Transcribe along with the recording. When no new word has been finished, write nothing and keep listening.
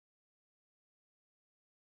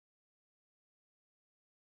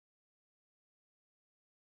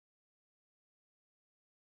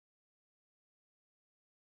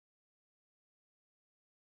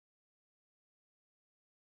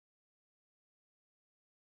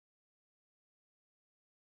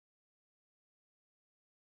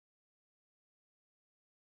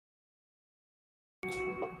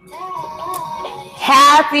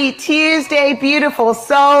Happy Tuesday, beautiful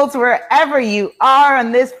souls, wherever you are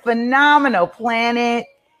on this phenomenal planet.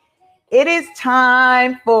 It is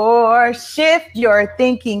time for Shift Your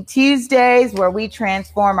Thinking Tuesdays, where we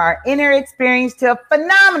transform our inner experience to a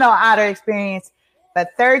phenomenal outer experience. For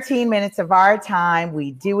 13 minutes of our time,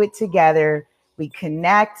 we do it together. We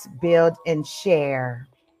connect, build, and share.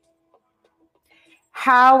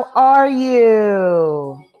 How are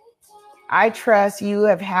you? I trust you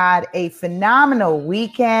have had a phenomenal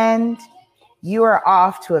weekend. You are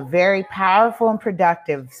off to a very powerful and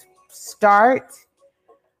productive start.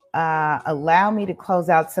 Allow me to close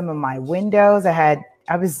out some of my windows. I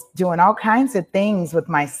was doing all kinds of things with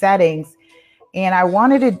my settings, and I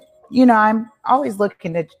wanted to, I'm always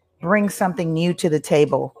looking to bring something new to the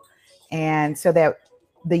table, and so that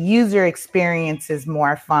the user experience is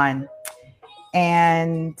more fun.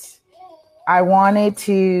 And I wanted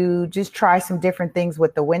to just try some different things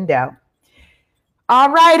with the window. All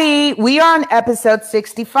righty, we are on episode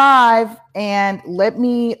 65, and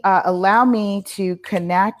allow me to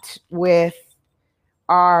connect with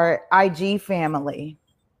our IG family.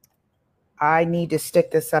 I need to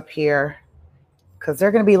stick this up here because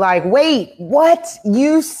they're going to be like, wait, what?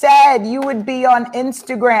 You said you would be on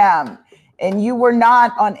Instagram and you were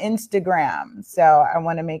not on Instagram. So I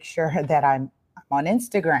want to make sure that I'm on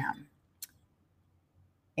Instagram.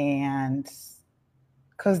 And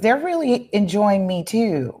because they're really enjoying me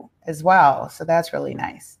too as well. So that's really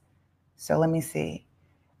nice. So let me see.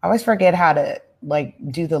 I always forget how to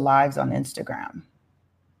do the lives on Instagram.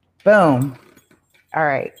 Boom. All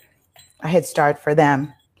right. I hit start for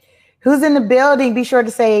them. Who's in the building? Be sure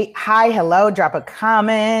to say hi, hello, drop a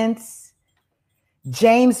comment.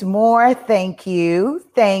 James Moore, thank you.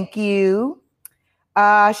 Thank you.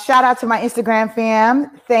 Shout out to my Instagram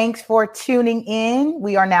fam. Thanks for tuning in.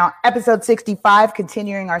 We are now episode 65,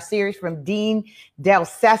 continuing our series from Dean Del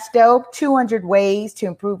Sesto, 200 Ways to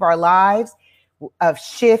Improve Our Lives of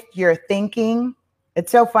Shift Your Thinking.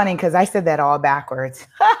 It's so funny because I said that all backwards.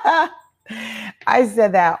 I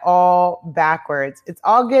said that all backwards. It's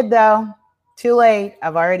all good though. Too late.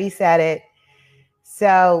 I've already said it.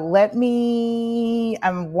 So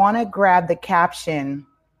I want to grab the caption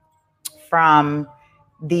from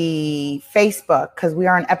the Facebook because we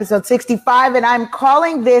are on episode 65 and I'm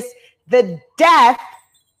calling this the death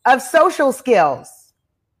of social skills.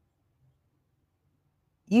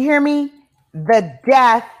 You hear me? The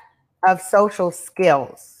death of social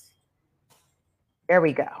skills. There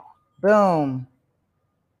we go. Boom.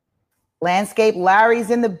 Landscape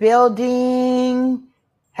Larry's in the building.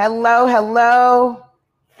 Hello, hello.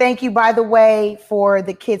 Thank you, by the way, for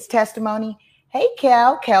the kids' testimony. Hey,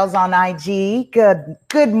 Kel. Kel's on IG.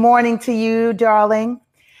 Good morning to you, darling.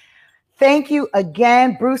 Thank you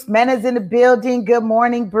again. Bruce Mena's in the building. Good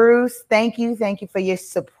morning, Bruce. Thank you. Thank you for your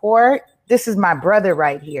support. This is my brother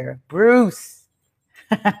right here, Bruce.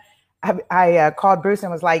 I called Bruce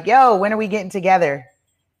and was like, yo, when are we getting together?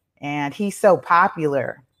 And he's so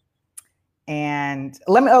popular. And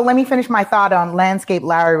let me finish my thought on Landscape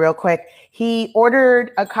Larry real quick. He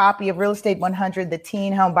ordered a copy of Real Estate 100, the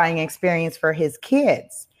teen home buying experience for his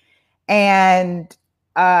kids. And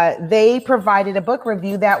they provided a book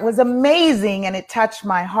review that was amazing and it touched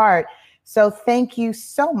my heart. So thank you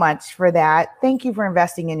so much for that. Thank you for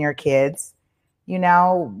investing in your kids. You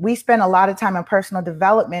know, we spend a lot of time on personal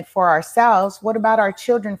development for ourselves. What about our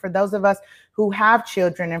children? For those of us who have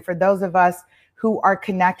children and for those of us who are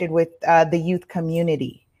connected with the youth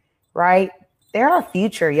community, right? They're our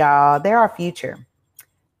future, y'all. They're our future.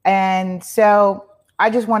 And so I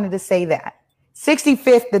just wanted to say that.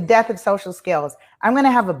 65th, the death of social skills. I'm going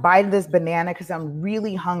to have a bite of this banana because I'm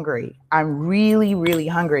really hungry. I'm really, really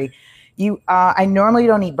hungry. I normally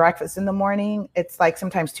don't eat breakfast in the morning. It's like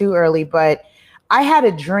sometimes too early, but I had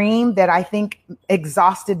a dream that I think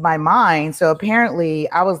exhausted my mind. So apparently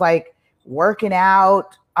I was like working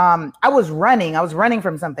out. I was running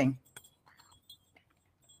from something.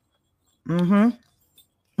 I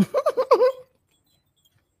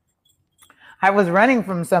was running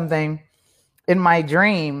from something in my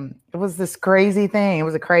dream. It was this crazy thing. It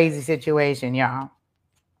was a crazy situation, y'all.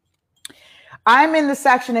 I'm in the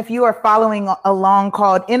section, if you are following along,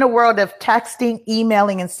 called In a World of Texting,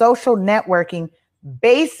 Emailing, and Social Networking,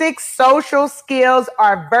 Basic Social Skills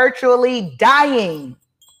Are Virtually Dying.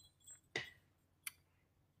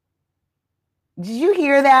 Did you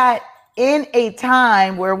hear that? In a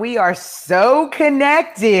time where we are so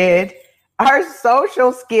connected, our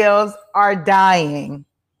social skills are dying.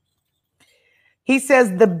 He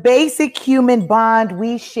says the basic human bond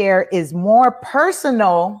we share is more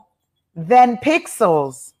personal than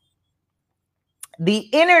pixels. The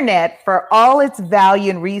internet, for all its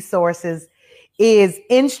value and resources, is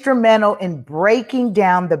instrumental in breaking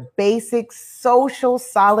down the basic social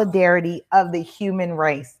solidarity of the human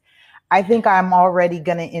race. I think I'm already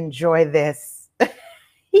going to enjoy this.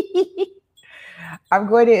 I'm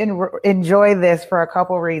going to enjoy this for a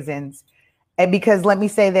couple reasons. And because let me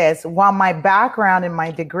say this, while my background and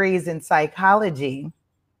my degree is in psychology,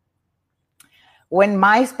 when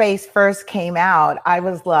MySpace first came out, I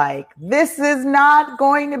was like, this is not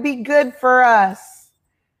going to be good for us.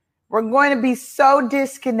 We're going to be so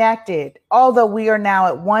disconnected. Although we are now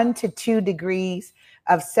at 1 to 2 degrees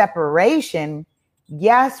of separation,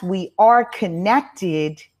 yes, we are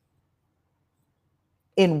connected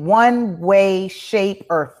in one way, shape,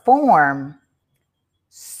 or form.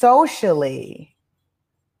 Socially,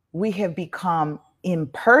 we have become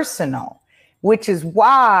impersonal, which is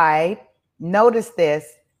why, notice this,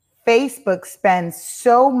 Facebook spends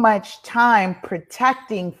so much time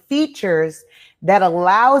protecting features that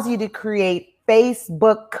allows you to create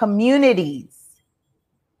Facebook communities.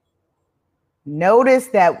 Notice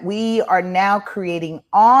that we are now creating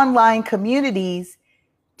online communities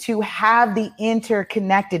to have the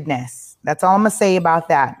interconnectedness. That's all I'm going to say about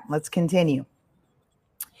that. Let's continue.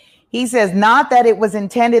 He says, not that it was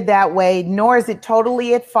intended that way, nor is it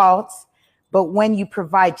totally at fault, but when you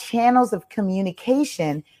provide channels of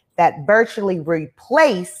communication that virtually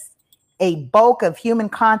replace a bulk of human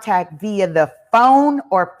contact via the phone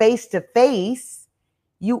or face-to-face,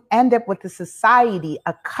 you end up with a society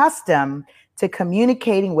accustomed to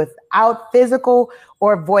communicating without physical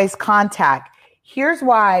or voice contact. Here's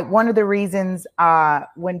why, one of the reasons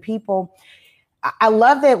when people... I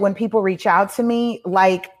love that when people reach out to me,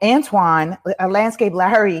 like Antoine, Landscape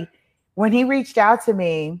Larry, when he reached out to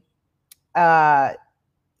me, he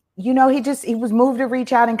was moved to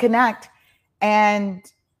reach out and connect. And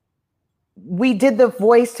we did the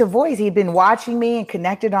voice to voice. He'd been watching me and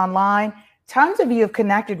connected online. Tons of you have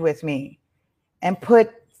connected with me and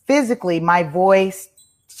put physically my voice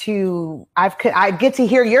to, I get to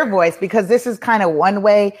hear your voice because this is kind of one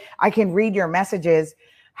way I can read your messages.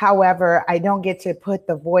 However, I don't get to put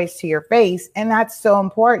the voice to your face. And that's so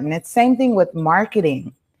important. It's same thing with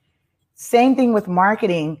marketing. Same thing with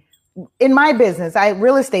marketing. In my business,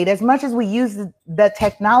 real estate, as much as we use the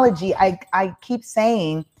technology, I keep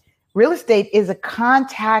saying real estate is a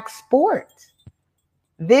contact sport.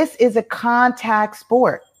 This is a contact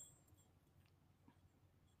sport.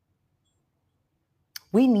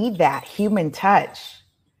 We need that human touch.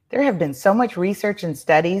 There have been so much research and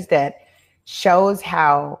studies that shows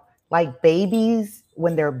how, like, babies,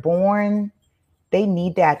 when they're born, they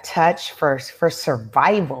need that touch for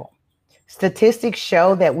survival. Statistics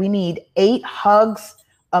show that we need 8 hugs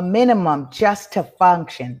a minimum just to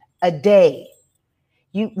function a day.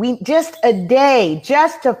 Just a day,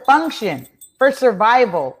 just to function for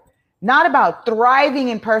survival. Not about thriving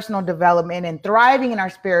in personal development and thriving in our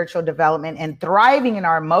spiritual development and thriving in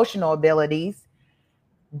our emotional abilities,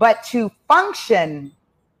 but to function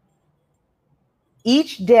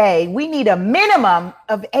each day. We need a minimum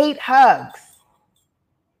of 8 hugs.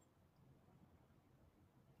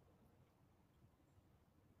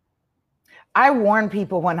 I warn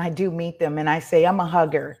people when I do meet them and I say I'm a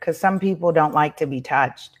hugger because some people don't like to be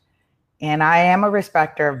touched. And I am a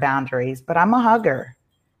respecter of boundaries, but I'm a hugger.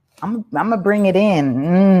 I'm gonna bring it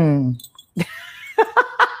in.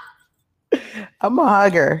 I'm a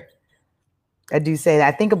hugger. I do say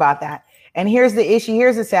that. I think about that. And here's the issue.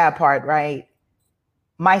 Here's the sad part, right?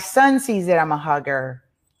 My son sees that I'm a hugger.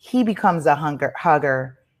 He becomes a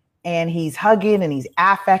hugger, and he's hugging and he's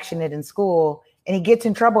affectionate in school, and he gets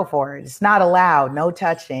in trouble for it. It's not allowed. No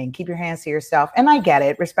touching. Keep your hands to yourself. And I get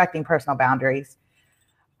it, respecting personal boundaries.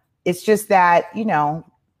 It's just that,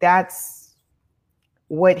 that's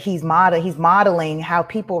what he's modeling. He's modeling how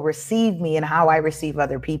people receive me and how I receive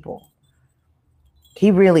other people.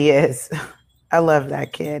 He really is. I love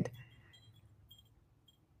that kid.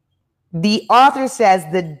 The author says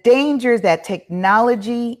the danger that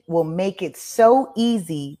technology will make it so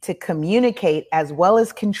easy to communicate as well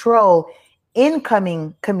as control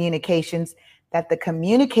incoming communications that the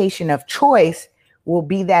communication of choice will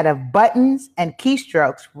be that of buttons and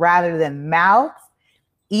keystrokes rather than mouths,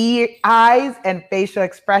 eyes, and facial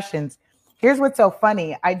expressions. Here's what's so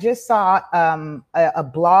funny. I just saw a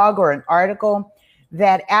blog or an article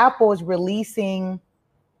that Apple is releasing,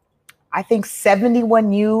 I think, 71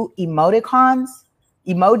 new emojis,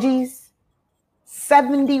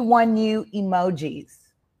 71 new emojis.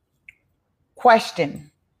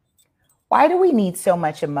 Question: why do we need so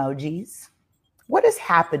much emojis? What is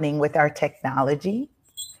happening with our technology?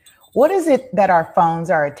 What is it that our phones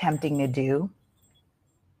are attempting to do?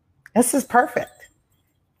 This is perfect.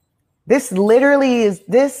 This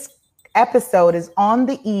episode is on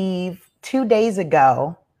the eve 2 days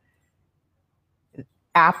ago.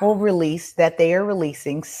 Apple released that they are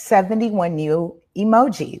releasing 71 new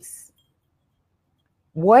emojis.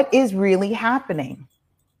 What is really happening?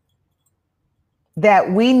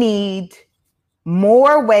 That we need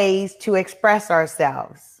more ways to express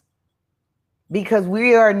ourselves because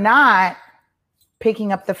we are not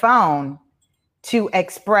picking up the phone to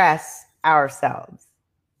express ourselves.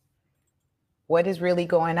 What is really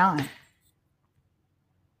going on?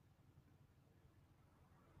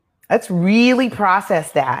 Let's really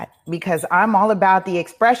process that, because I'm all about the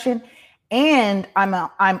expression, and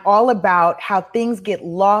I'm all about how things get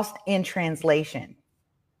lost in translation.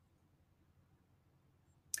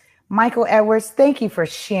 Michael Edwards, thank you for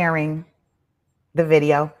sharing the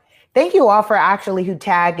video. Thank you all for actually who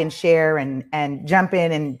tag and share and jump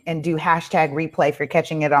in and do hashtag replay for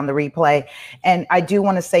catching it on the replay. And I do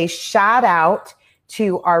want to say shout out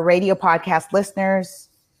to our radio podcast listeners.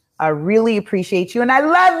 I really appreciate you. And I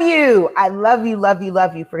love you. I love you, love you,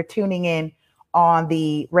 love you for tuning in on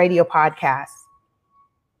the radio podcast.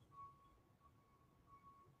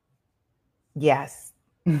 Yes.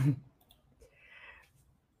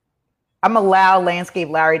 I'm allow Landscape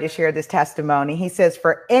Larry to share this testimony. He says,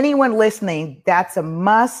 for anyone listening, that's a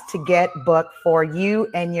must to get book for you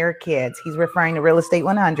and your kids. He's referring to Real Estate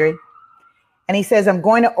 100. And he says, I'm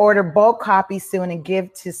going to order bulk copies soon and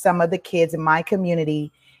give to some of the kids in my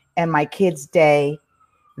community and my kids' day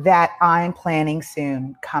that I'm planning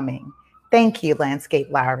soon coming. Thank you, Landscape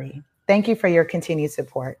Larry. Thank you for your continued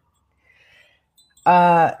support.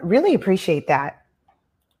 Really appreciate that.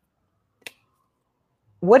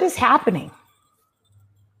 What is happening?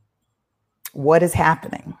 What is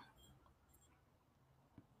happening?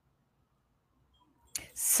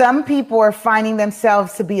 Some people are finding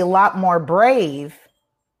themselves to be a lot more brave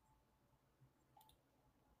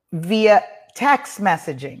via text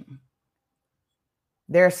messaging.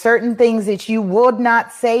 There are certain things that you would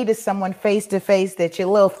not say to someone face to face that your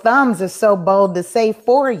little thumbs are so bold to say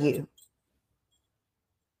for you.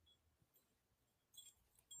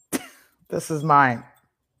 This is my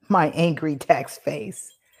angry text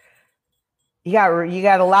face. You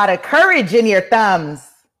got a lot of courage in your thumbs.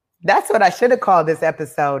 That's what I should have called this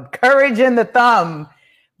episode. Courage in the thumb,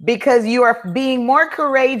 because you are being more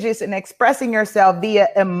courageous in expressing yourself via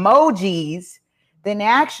emojis than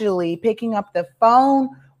actually picking up the phone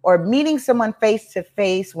or meeting someone face to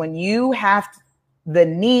face when you have the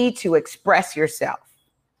need to express yourself.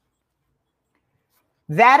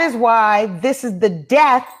 That is why this is the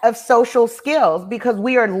death of social skills, because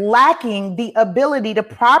we are lacking the ability to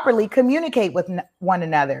properly communicate with one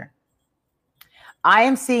another. I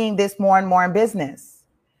am seeing this more and more in business.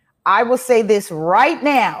 I will say this right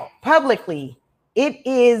now, publicly. It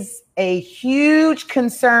is a huge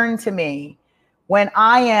concern to me when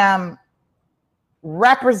I am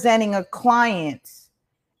representing a client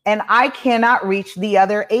and I cannot reach the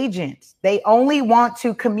other agent. They only want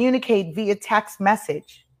to communicate via text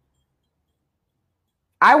message.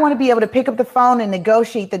 I want to be able to pick up the phone and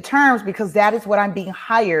negotiate the terms, because that is what I'm being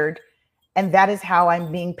hired and that is how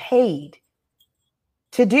I'm being paid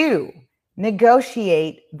to do.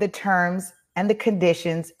 Negotiate the terms and the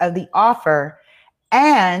conditions of the offer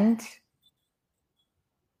and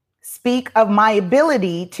speak of my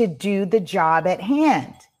ability to do the job at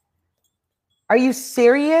hand. Are you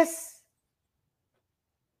serious?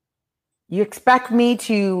 You expect me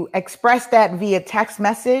to express that via text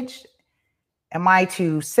message? Am I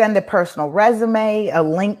to send a personal resume, a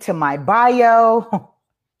link to my bio?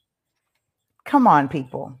 Come on,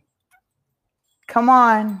 people. Come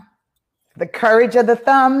on. The courage of the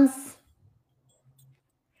thumbs,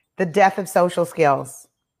 the death of social skills.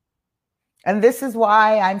 And this is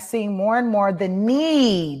why I'm seeing more and more the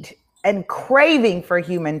need and craving for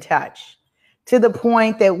human touch, to the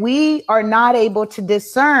point that we are not able to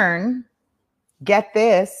discern, get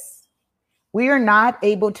this, we are not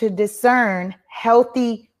able to discern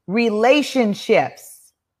healthy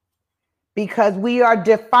relationships, because we are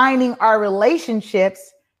defining our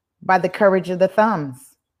relationships by the courage of the thumbs.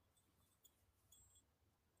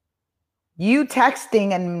 You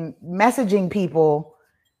texting and messaging people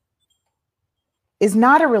is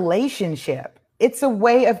not a relationship. It's a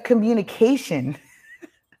way of communication.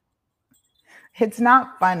 It's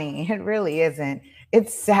not funny. It really isn't.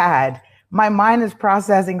 It's sad. My mind is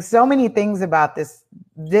processing so many things about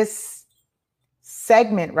this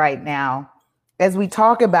segment right now as we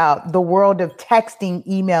talk about the world of texting,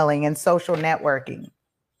 emailing, and social networking.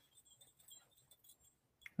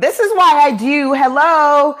 This is why I do,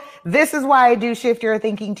 hello, this is why I do Shift Your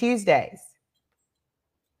Thinking Tuesdays.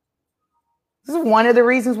 This is one of the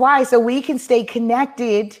reasons why, so we can stay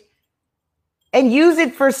connected and use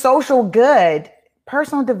it for social good,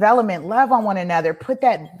 personal development, love on one another, put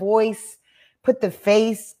that voice, put the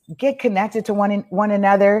face, get connected to one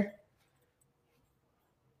another.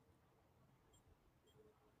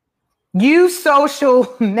 Use social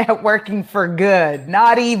networking for good,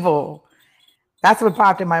 not evil. That's what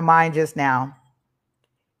popped in my mind just now.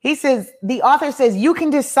 He says, the author says, you can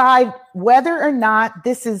decide whether or not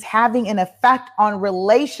this is having an effect on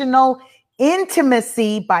relational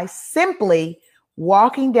intimacy by simply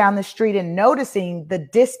walking down the street and noticing the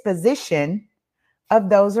disposition of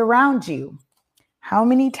those around you. How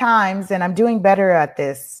many times, and I'm doing better at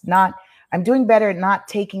this, I'm doing better at not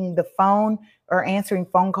taking the phone or answering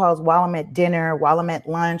phone calls while I'm at dinner, while I'm at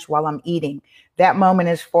lunch, while I'm eating. That moment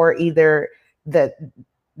is for either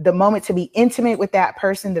the moment to be intimate with that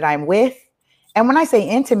person that I'm with. And when I say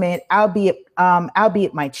intimate, albeit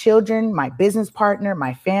my children, my business partner,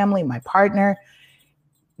 my family, my partner,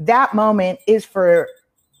 that moment is for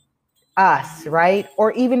us, right?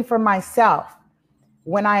 Or even for myself.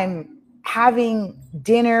 When I'm having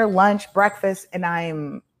dinner, lunch, breakfast, and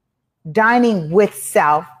I'm dining with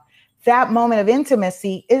self, that moment of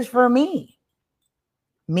intimacy is for me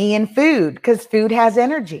and food, because food has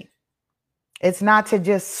energy. It's not to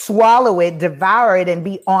just swallow it, devour it, and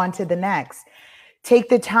be on to the next. Take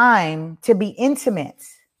the time to be intimate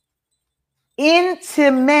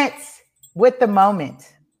with the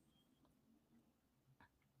moment.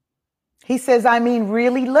 He says, I mean,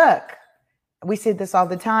 really look. We say this all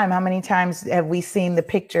the time. How many times have we seen the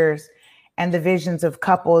pictures and the visions of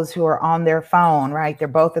couples who are on their phone, right? They're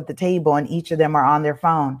both at the table and each of them are on their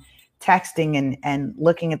phone, texting and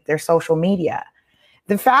looking at their social media.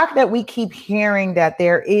 The fact that we keep hearing that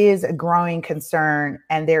there is a growing concern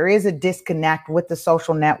and there is a disconnect with the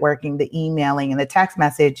social networking, the emailing and the text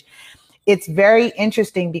message, it's very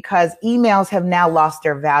interesting because emails have now lost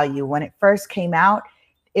their value. When it first came out,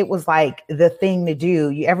 it was like the thing to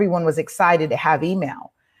do. Everyone was excited to have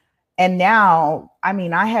email. And now, I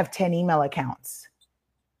mean, I have 10 email accounts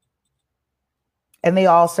and they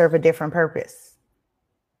all serve a different purpose.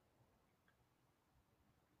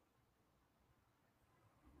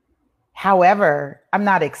 However, I'm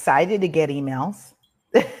not excited to get emails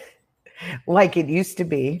like it used to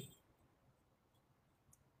be.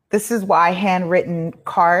 This is why handwritten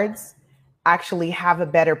cards actually have a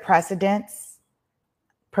better precedence,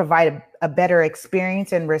 provide a better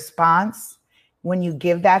experience and response when you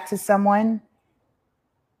give that to someone,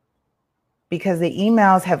 because the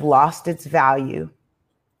emails have lost its value.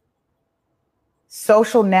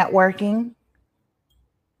 Social networking,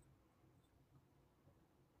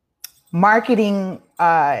 marketing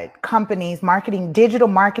companies, digital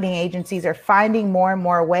marketing agencies are finding more and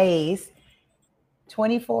more ways.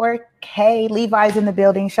 24K, Levi's in the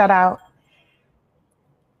building, shout out.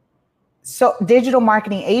 So digital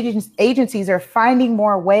marketing agencies are finding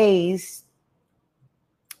more ways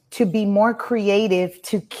to be more creative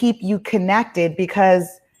to keep you connected,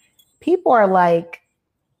 because people are like,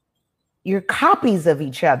 you're copies of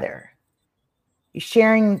each other. You're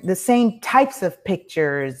sharing the same types of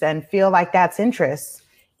pictures and feel like that's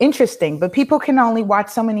interesting. But people can only watch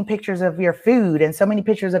so many pictures of your food and so many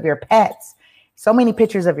pictures of your pets, so many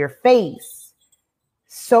pictures of your face,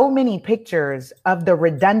 so many pictures of the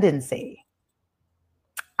redundancy.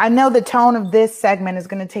 I know the tone of this segment is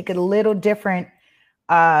going to take a little different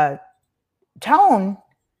tone,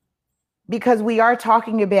 because we are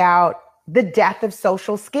talking about the death of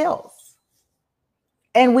social skills.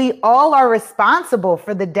 And we all are responsible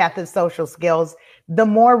for the death of social skills. The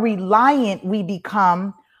more reliant we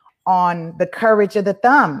become on the courage of the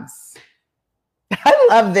thumbs. I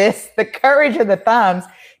love this, the courage of the thumbs.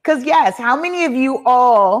 Because yes, how many of you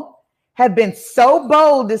all have been so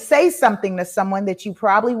bold to say something to someone that you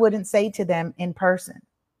probably wouldn't say to them in person?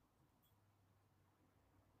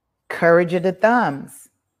 Courage of the thumbs.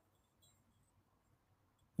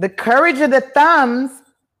 The courage of the thumbs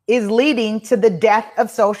is leading to the death of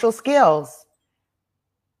social skills.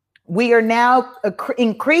 We are now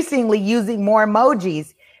increasingly using more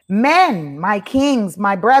emojis. Men, my kings,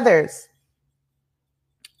 my brothers.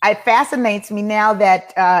 It fascinates me now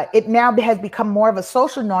that it now has become more of a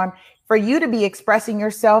social norm for you to be expressing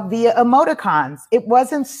yourself via emoticons. It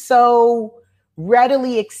wasn't so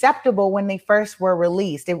readily acceptable when they first were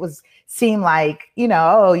released. It seemed like,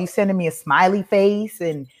 oh, you sending me a smiley face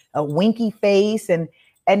and a winky face.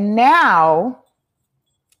 And now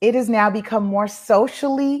it has now become more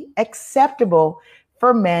socially acceptable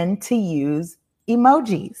for men to use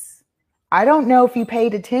emojis. I don't know if you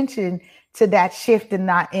paid attention to that shift in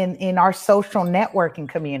our social networking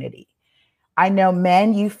community. I know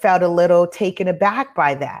men, you felt a little taken aback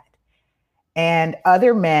by that. And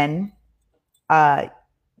other men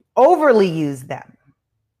overly use them.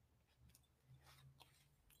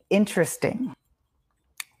 Interesting.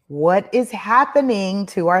 What is happening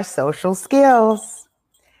to our social skills?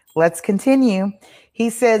 Let's continue. He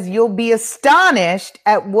says, you'll be astonished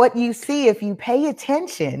at what you see if you pay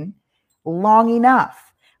attention long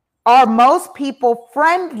enough. Are most people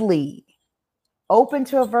friendly, open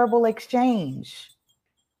to a verbal exchange,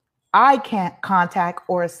 eye contact,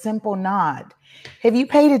 or a simple nod? Have you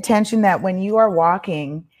paid attention that when you are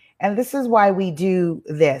walking, and this is why we do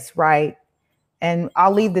this, right? And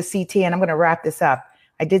I'll leave the CT and I'm going to wrap this up.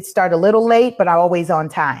 I did start a little late, but I'm always on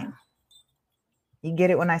time. You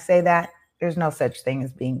get it when I say that? There's no such thing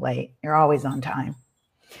as being late. You're always on time.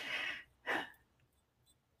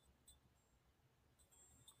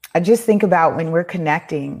 I just think about when we're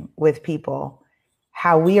connecting with people,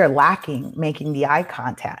 how we are lacking making the eye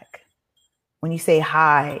contact. When you say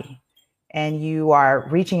hi and you are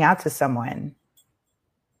reaching out to someone,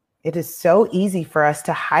 it is so easy for us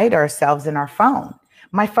to hide ourselves in our phone.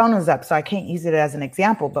 My phone is up, so I can't use it as an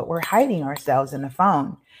example, but we're hiding ourselves in the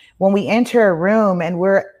phone. When we enter a room and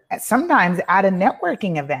we're sometimes at a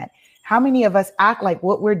networking event, how many of us act like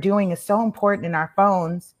what we're doing is so important in our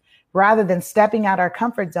phones rather than stepping out our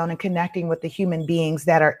comfort zone and connecting with the human beings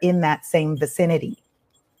that are in that same vicinity?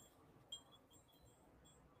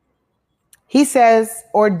 He says,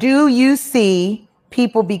 or do you see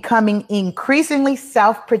people becoming increasingly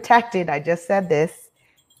self-protected? I just said this.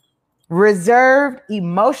 Reserved,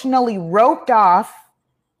 emotionally roped off,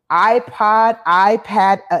 iPad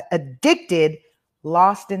addicted,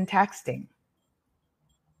 lost in texting.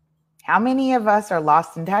 How many of us are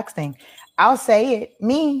lost in texting? I'll say it,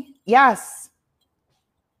 me, yes.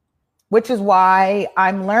 Which is why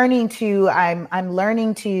I'm learning to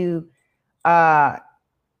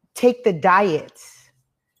take the diet.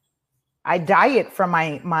 I diet from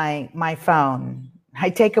my phone. I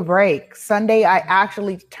take a break. Sunday, I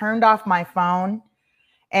actually turned off my phone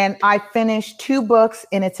and I finished 2 books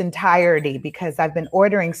in its entirety because I've been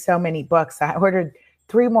ordering so many books. I ordered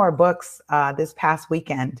 3 more books this past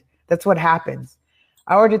weekend. That's what happens.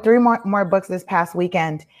 I ordered 3 more books this past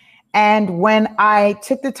weekend. And when I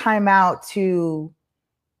took the time out to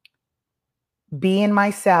be in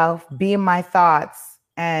myself, be in my thoughts,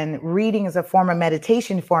 and reading is a form of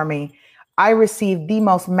meditation for me, I received the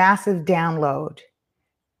most massive download.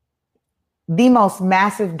 The most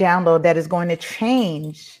massive download that is going to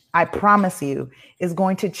change, I promise you, is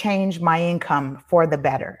going to change my income for the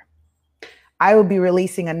better. I will be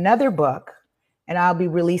releasing another book, and I'll be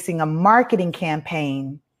releasing a marketing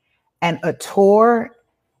campaign and a tour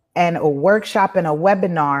and a workshop and a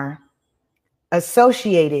webinar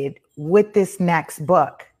associated with this next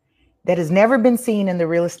book that has never been seen in the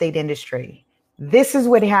real estate industry. This is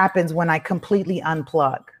what happens when I completely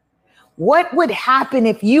unplug. What would happen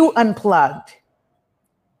if you unplugged?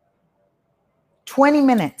 20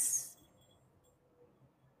 minutes.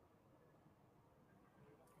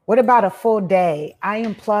 What about a full day? I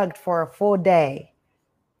unplugged for a full day.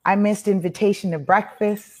 I missed invitation to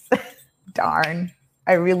breakfast. Darn,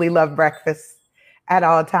 I really love breakfast at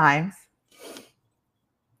all times.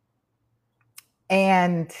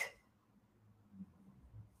 And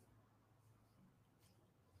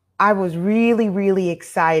I was really, really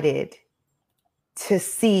excited to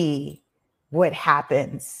see what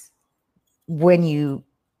happens when you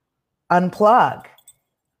unplug.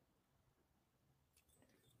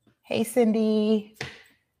 Hey, Cindy.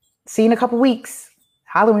 See you in a couple weeks.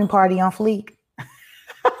 Halloween party on fleek.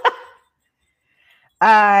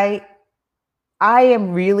 I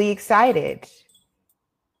am really excited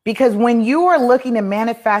because when you are looking to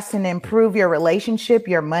manifest and improve your relationship,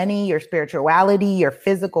 your money, your spirituality, your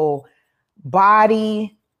physical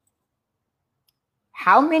body,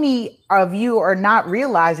 how many of you are not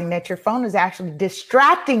realizing that your phone is actually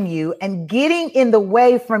distracting you and getting in the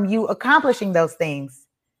way from you accomplishing those things?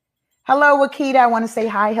 Hello, Wakita. I want to say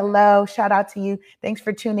hi. Hello. Shout out to you. Thanks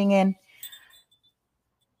for tuning in.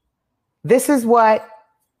 This is what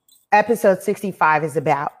episode 65 is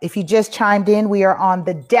about. If you just chimed in, we are on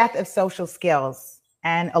the death of social skills.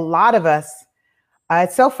 And a lot of us,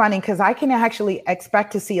 it's so funny because I can actually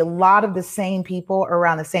expect to see a lot of the same people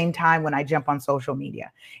around the same time when I jump on social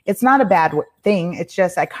media. It's not a bad thing. It's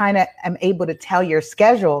just I kind of am able to tell your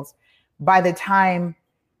schedules by the time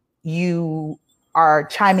you are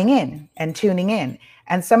chiming in and tuning in.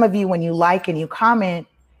 And some of you, when you like and you comment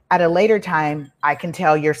at a later time, I can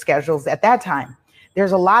tell your schedules at that time.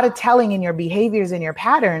 There's a lot of telling in your behaviors and your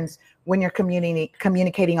patterns when you're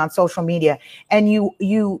communicating on social media. And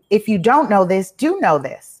if you don't know this, do know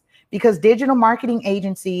this, because digital marketing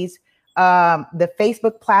agencies, the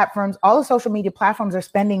Facebook platforms, all the social media platforms are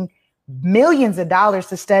spending millions of dollars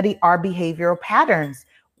to study our behavioral patterns.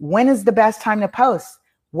 When is the best time to post?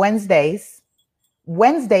 Wednesdays.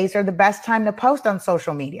 Wednesdays are the best time to post on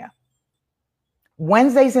social media.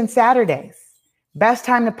 Wednesdays and Saturdays, best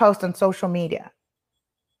time to post on social media.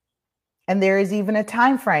 And there is even a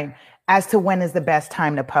time frame as to when is the best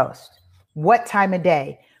time to post. What time of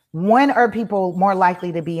day? When are people more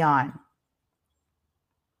likely to be on?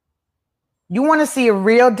 You want to see a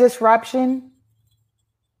real disruption?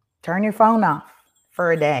 Turn your phone off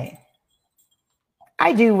for a day.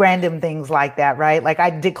 I do random things like that, right? Like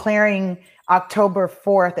I'm declaring October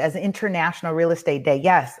 4th as International Real Estate Day.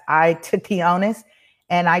 Yes, I took the onus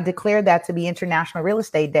and I declared that to be International Real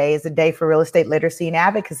Estate Day as a day for real estate literacy and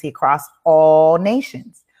advocacy across all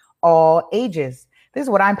nations, all ages. This is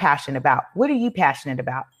what I'm passionate about. What are you passionate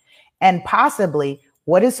about? And possibly,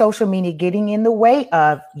 what is social media getting in the way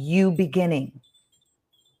of you beginning?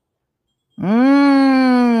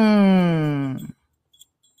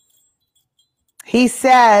 He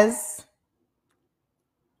says,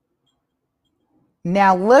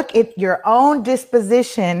 now look at your own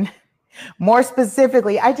disposition. More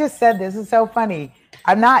specifically, I just said this is so funny.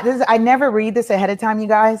 I never read this ahead of time, you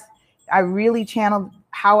guys. I really channel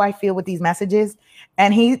how I feel with these messages.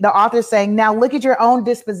 And the author's saying, now look at your own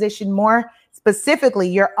disposition, more specifically,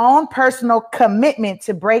 your own personal commitment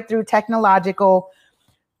to break through technological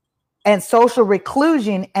and social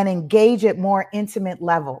reclusion and engage at more intimate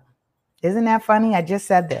level. Isn't that funny? I just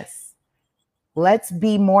said this. Let's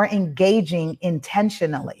be more engaging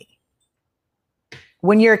intentionally.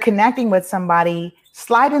 When you're connecting with somebody,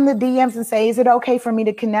 slide in the DMs and say, is it okay for me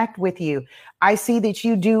to connect with you? I see that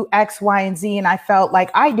you do X, Y, and Z, and I felt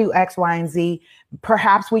like I do X, Y, and Z.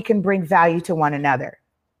 Perhaps we can bring value to one another.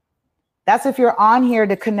 That's if you're on here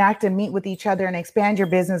to connect and meet with each other and expand your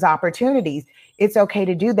business opportunities. It's okay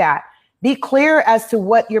to do that. Be clear as to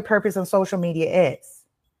what your purpose on social media is.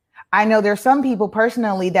 I know there's some people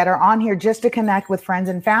personally that are on here just to connect with friends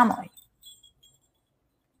and family.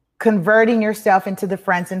 Converting yourself into the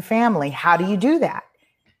friends and family. How do you do that?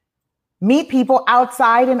 Meet people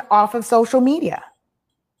outside and off of social media.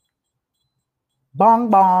 Bong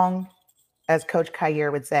bong, as Coach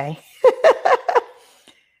Khayr would say.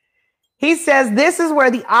 He says, this is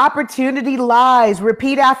where the opportunity lies.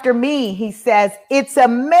 Repeat after me. He says, it's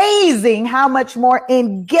amazing how much more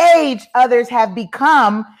engaged others have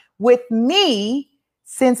become with me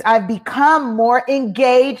since I've become more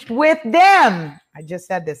engaged with them. I just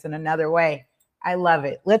said this in another way. I love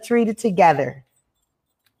it. Let's read it together.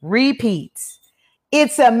 Repeat.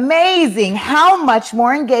 It's amazing how much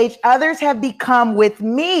more engaged others have become with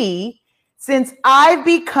me since I've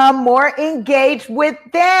become more engaged with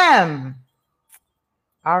them.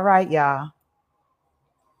 All right, y'all.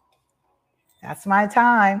 That's my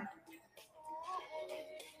time.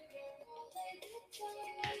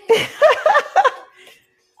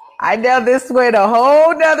 I know this went a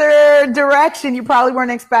whole nother direction you probably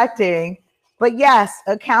weren't expecting. But yes,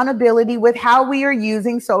 accountability with how we are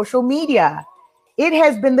using social media. It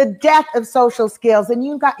has been the death of social skills. And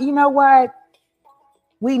you know what?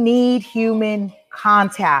 We need human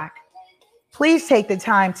contact. Please take the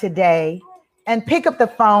time today and pick up the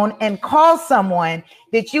phone and call someone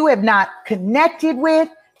that you have not connected with,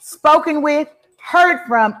 spoken with, heard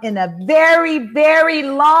from in a very, very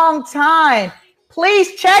long time.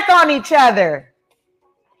 Please check on each other.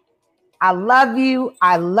 I love you.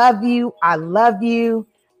 I love you. I love you.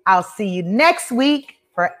 I'll see you next week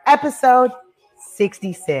for episode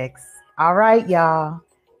 66. All right, y'all.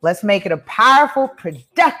 Let's make it a powerful,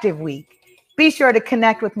 productive week. Be sure to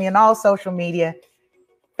connect with me on all social media,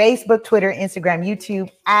 Facebook, Twitter, Instagram, YouTube,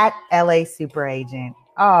 at LA Super Agent.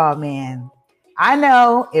 Oh, man. I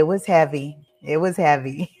know it was heavy. It was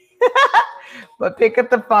heavy. But pick up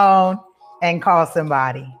the phone and call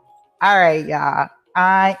somebody. All right, y'all.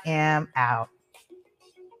 I am out.